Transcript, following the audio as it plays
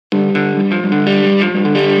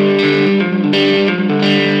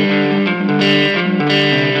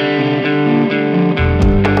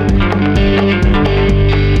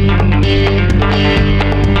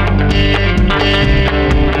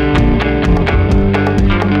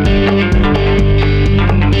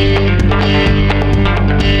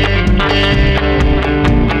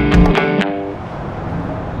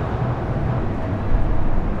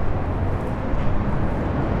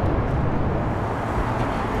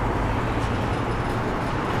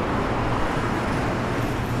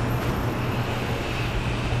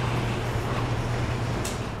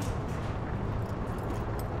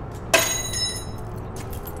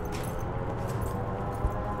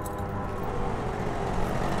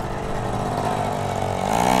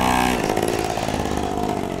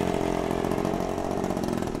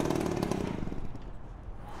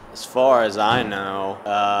far as I know,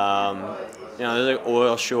 there's an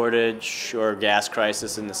oil shortage or gas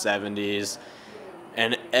crisis in the 70s,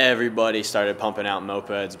 and everybody started pumping out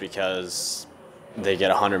mopeds because they get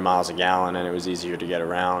 100 miles a gallon and it was easier to get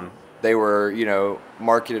around. They were,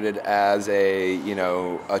 marketed as a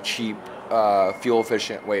cheap,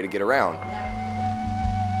 fuel-efficient way to get around.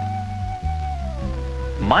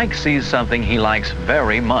 Mike sees something he likes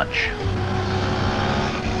very much.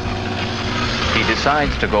 He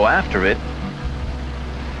decides to go after it,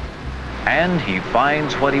 and he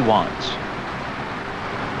finds what he wants.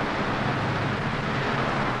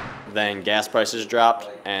 Then gas prices dropped,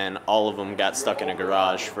 and all of them got stuck in a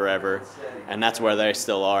garage forever, and that's where they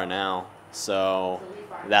still are now. So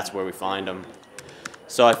that's where we find them.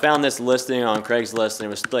 So I found this listing on Craigslist, and it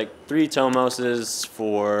was like 3 Tomoses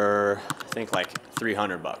for, I think, like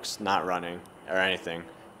 $300, not running or anything.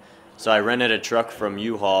 So I rented a truck from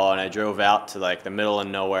U-Haul, and I drove out to like the middle of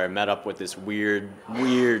nowhere, met up with this weird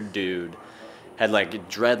dude. Had like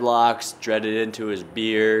dreadlocks dreaded into his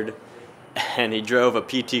beard, and he drove a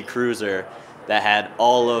PT Cruiser that had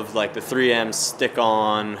all of like the 3M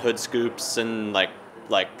stick-on hood scoops and like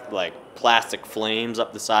plastic flames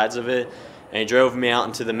up the sides of it. And he drove me out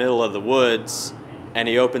into the middle of the woods, and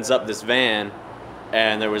he opens up this van,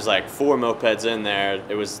 and there was like 4 mopeds in there.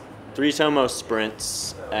 It was 3 Tomos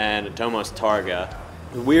Sprints and a Tomos Targa.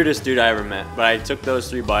 The weirdest dude I ever met, but I took those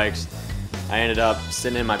 3 bikes. I ended up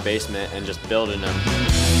sitting in my basement and just building them.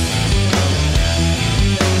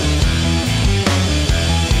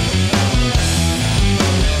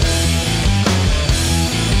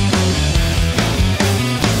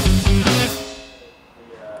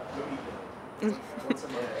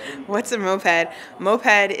 What's a moped?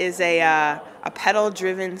 Moped is a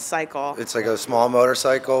pedal-driven cycle. It's like a small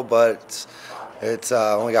motorcycle, but it's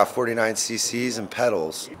only got 49 cc's and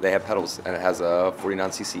pedals. They have pedals, and it has a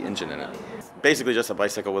 49cc engine in it. Basically just a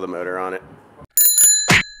bicycle with a motor on it.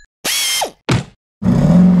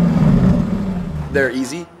 They're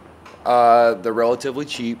easy, they're relatively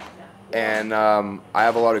cheap, and I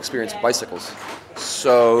have a lot of experience with bicycles.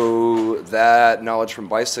 So that knowledge from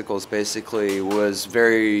bicycles basically was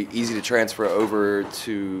very easy to transfer over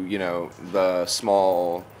to, the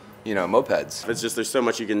small, mopeds. It's just there's so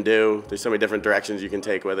much you can do. There's so many different directions you can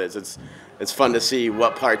take with it. It's fun to see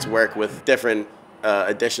what parts work with different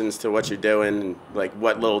additions to what you're doing, and like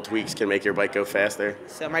what little tweaks can make your bike go faster.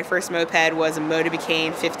 So my first moped was a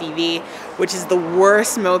Motobecane 50V, which is the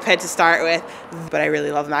worst moped to start with, but I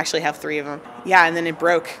really love them. I actually have 3 of them. Yeah, and then it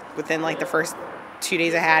broke within like the first 2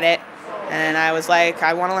 days I had it, and I was like,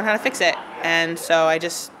 I want to learn how to fix it. And so I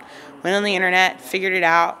just went on the internet, figured it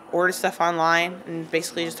out, ordered stuff online, and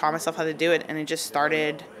basically just taught myself how to do it. And it just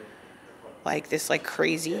started like this like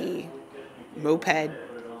crazy moped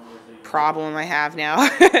problem I have now.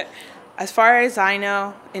 As far as I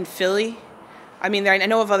know, in Philly, I mean, I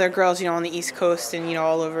know of other girls, on the East Coast and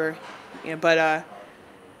all over, but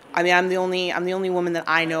I mean, I'm the only woman that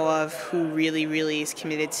I know of who really is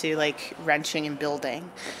committed to like wrenching and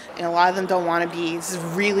building, and a lot of them don't want to be. This is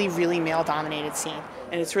really male-dominated scene,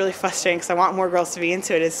 and it's really frustrating because I want more girls to be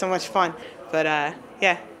into it. It's so much fun, but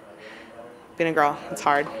yeah, being a girl, it's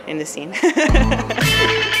hard in this scene.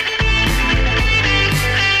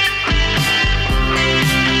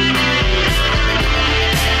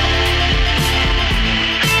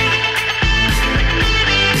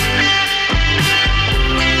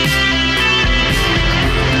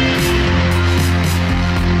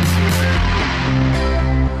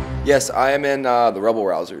 Yes, I am in the Rebel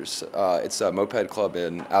Rousers. It's a moped club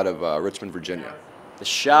out of Richmond, Virginia. The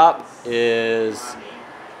shop is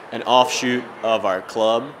an offshoot of our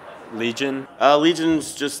club, Legion.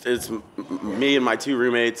 Legion's it's me and my 2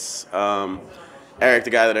 roommates, Eric, the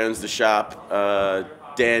guy that owns the shop,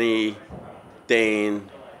 Danny, Dane,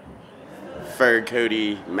 Ferg,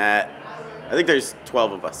 Cody, Matt. I think there's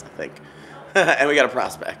 12 of us, I think. And we got a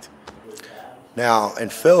prospect. Now, in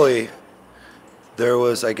Philly, there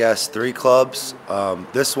was, I guess, 3 clubs.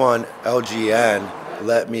 This one, LGN,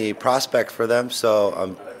 let me prospect for them, so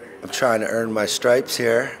I'm trying to earn my stripes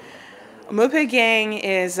here. A moped gang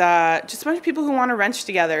is just a bunch of people who want to wrench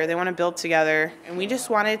together. They want to build together, and we just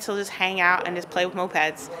wanted to just hang out and just play with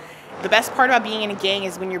mopeds. The best part about being in a gang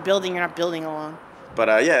is when you're building, you're not building alone.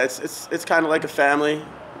 But yeah, it's kind of like a family.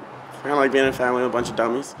 It's kind of like being in a family with a bunch of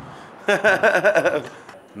dummies.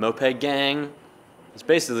 Moped gang, it's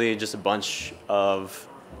basically just a bunch of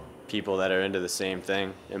people that are into the same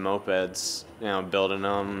thing in mopeds, building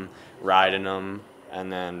them, riding them, and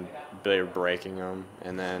then breaking them,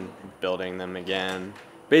 and then building them again.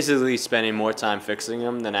 Basically spending more time fixing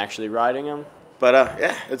them than actually riding them. But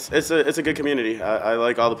yeah, it's a good community. I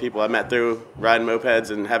like all the people I met through riding mopeds,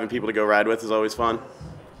 and having people to go ride with is always fun.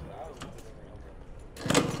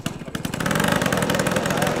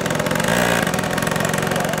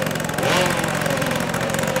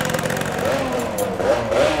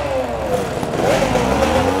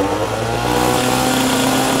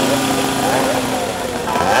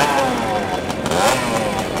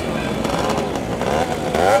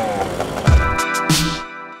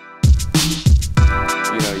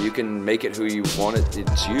 You can make it who you want it.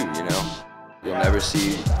 It's you know. You'll never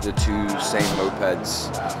see the two same mopeds,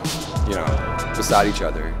 beside each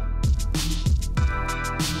other.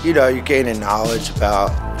 You're gaining knowledge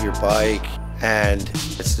about your bike, and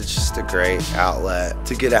it's just a great outlet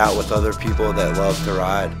to get out with other people that love to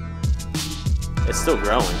ride. It's still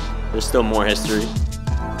growing. There's still more history.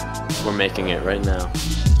 We're making it right now.